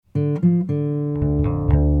From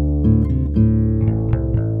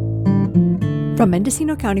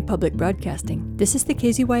Mendocino County Public Broadcasting, this is the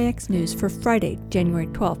KZYX News for Friday, January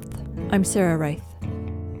 12th. I'm Sarah Reith.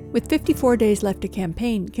 With 54 days left to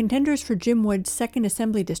campaign, contenders for Jim Wood's 2nd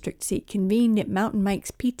Assembly District seat convened at Mountain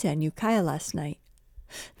Mike's Pizza in Ukiah last night.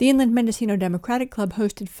 The Inland Mendocino Democratic Club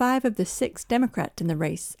hosted 5 of the 6 Democrats in the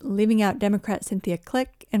race, leaving out Democrat Cynthia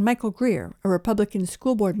Click and Michael Greer, a Republican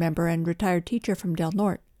school board member and retired teacher from Del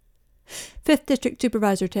Norte. 5th District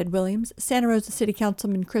Supervisor Ted Williams, Santa Rosa City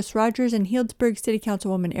Councilman Chris Rogers, and Healdsburg City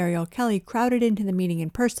Councilwoman Ariel Kelly crowded into the meeting in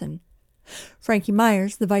person. Frankie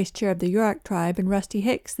Myers, the vice chair of the Yurok tribe, and Rusty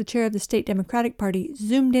Hicks, the chair of the State Democratic Party,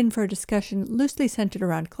 zoomed in for a discussion loosely centered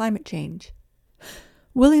around climate change.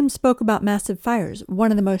 Williams spoke about massive fires,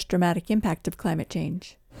 one of the most dramatic impacts of climate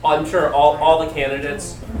change. I'm sure all the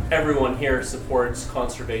candidates, everyone here supports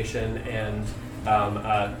conservation and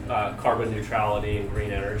carbon neutrality and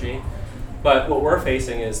green energy. But what we're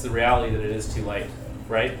facing is the reality that it is too late,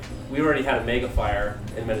 right? We already had a mega fire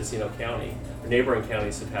in Mendocino County. Neighboring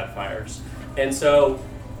counties have had fires. And so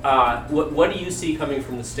what do you see coming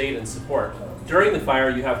from the state in support? During the fire,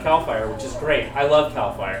 you have CAL FIRE, which is great. I love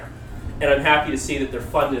CAL FIRE. And I'm happy to see that they're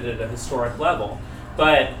funded at a historic level.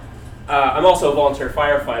 But I'm also a volunteer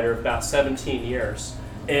firefighter of about 17 years.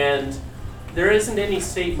 And there isn't any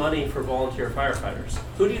state money for volunteer firefighters.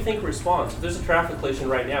 Who do you think responds? If there's a traffic collision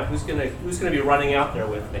right now, who's gonna be running out there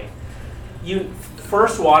with me?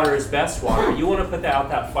 First water is best water. You want to put out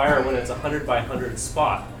that fire when it's a 100 by 100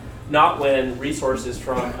 spot, not when resources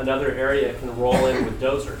from another area can roll in with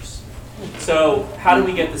dozers. So how do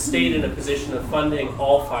we get the state in a position of funding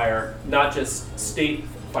all fire, not just state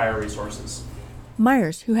fire resources?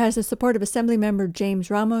 Myers, who has the support of Assemblymember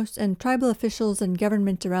James Ramos and tribal officials and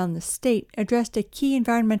governments around the state, addressed a key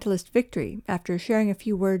environmentalist victory after sharing a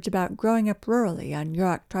few words about growing up rurally on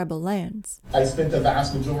Yurok tribal lands. I spent the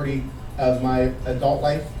vast majority of my adult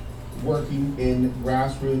life working in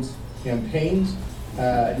grassroots campaigns,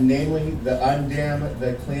 namely the Undam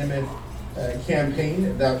the Klamath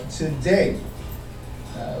campaign that today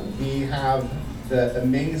we have the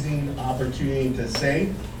amazing opportunity to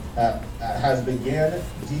say has began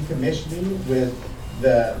decommissioning with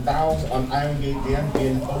the valves on Iron Gate Dam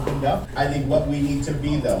being opened up. I think what we need to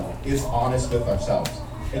be, though, is honest with ourselves.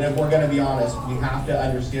 And if we're going to be honest, we have to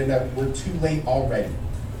understand that we're too late already.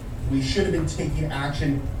 We should have been taking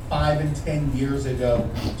action 5 and 10 years ago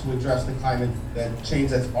to address the climate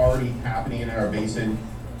change that's already happening in our basin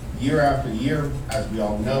year after year. As we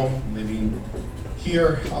all know, living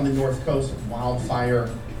here on the North Coast, wildfire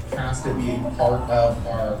has to be part of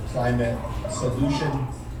our climate solution.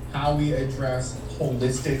 How we address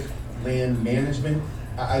holistic land management.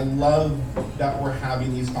 I love that we're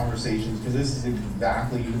having these conversations because this is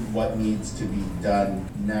exactly what needs to be done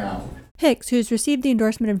now. Hicks, who's received the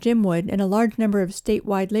endorsement of Jim Wood and a large number of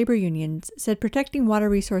statewide labor unions, said protecting water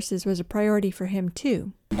resources was a priority for him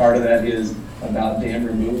too. Part of that is about dam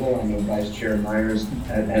removal. I know Vice Chair Myers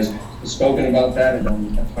has spoken about that and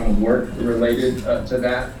done a ton of work related to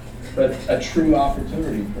that. But a true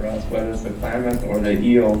opportunity for us, whether it's the Klamath or the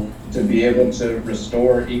eel, to be able to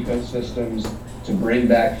restore ecosystems, to bring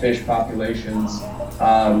back fish populations,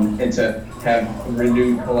 and to have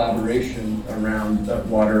renewed collaboration around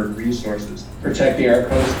water resources. Protecting our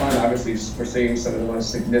coastline, obviously we're seeing some of the most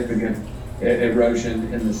significant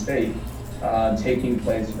erosion in the state taking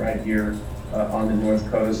place right here on the North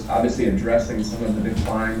Coast. Obviously addressing some of the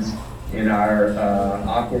declines in our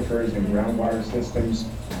aquifers and groundwater systems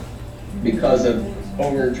because of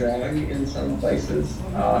over-drowning in some places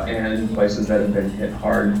and places that have been hit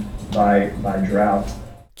hard by drought.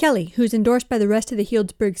 Kelly, who's endorsed by the rest of the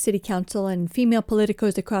Healdsburg City Council and female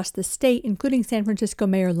politicos across the state, including San Francisco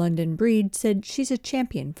Mayor London Breed, said she's a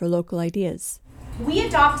champion for local ideas. We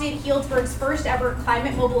adopted Healdsburg's first ever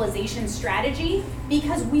climate mobilization strategy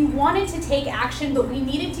because we wanted to take action, but we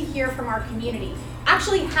needed to hear from our community.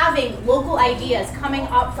 Actually having local ideas coming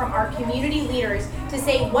up from our community leaders to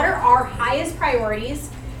say what are our highest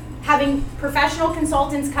priorities, having professional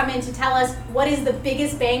consultants come in to tell us what is the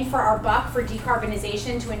biggest bang for our buck for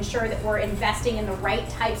decarbonization to ensure that we're investing in the right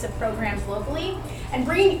types of programs locally, and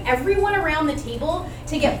bringing everyone around the table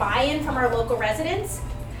to get buy-in from our local residents.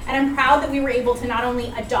 And I'm proud that we were able to not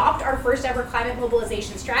only adopt our first ever climate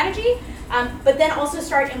mobilization strategy, but then also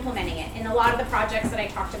start implementing it in a lot of the projects that I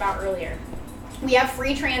talked about earlier. We have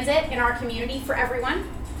free transit in our community for everyone.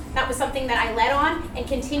 That was something that I led on and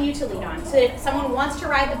continue to lead on. So that if someone wants to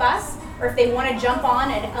ride the bus, or if they want to jump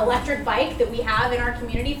on an electric bike that we have in our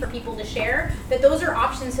community for people to share, that those are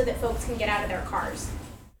options so that folks can get out of their cars.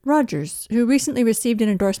 Rogers, who recently received an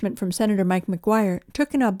endorsement from Senator Mike McGuire,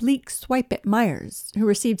 took an oblique swipe at Myers, who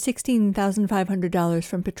received $16,500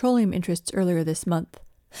 from petroleum interests earlier this month.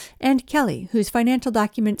 And Kelly, whose financial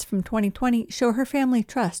documents from 2020 show her family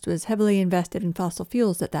trust was heavily invested in fossil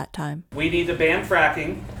fuels at that time. We need to ban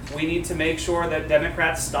fracking. We need to make sure that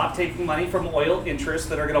Democrats stop taking money from oil interests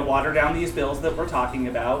that are going to water down these bills that we're talking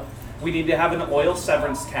about. We need to have an oil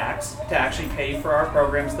severance tax to actually pay for our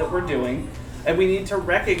programs that we're doing. And we need to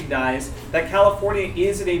recognize that California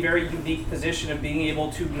is in a very unique position of being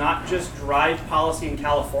able to not just drive policy in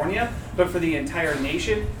California, but for the entire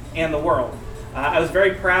nation and the world. I was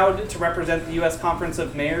very proud to represent the U.S. Conference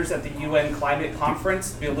of Mayors at the UN Climate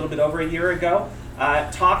Conference a little bit over a year ago,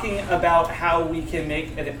 talking about how we can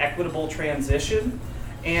make an equitable transition.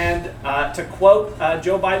 And to quote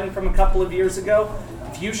Joe Biden from a couple of years ago,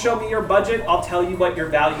 "If you show me your budget, I'll tell you what your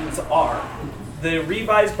values are." The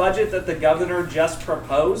revised budget that the governor just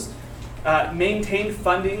proposed maintained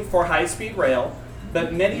funding for high-speed rail,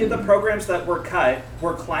 but many of the programs that were cut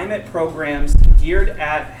were climate programs geared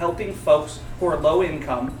at helping folks who are low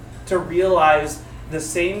income to realize the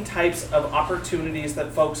same types of opportunities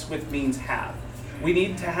that folks with means have. We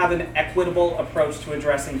need to have an equitable approach to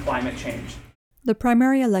addressing climate change. The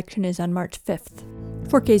primary election is on March 5th.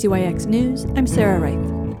 For KZYX News, I'm Sarah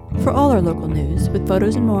Reith. For all our local news, with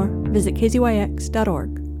photos and more, visit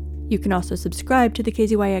kzyx.org. You can also subscribe to the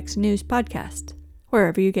KZYX News podcast,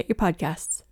 wherever you get your podcasts.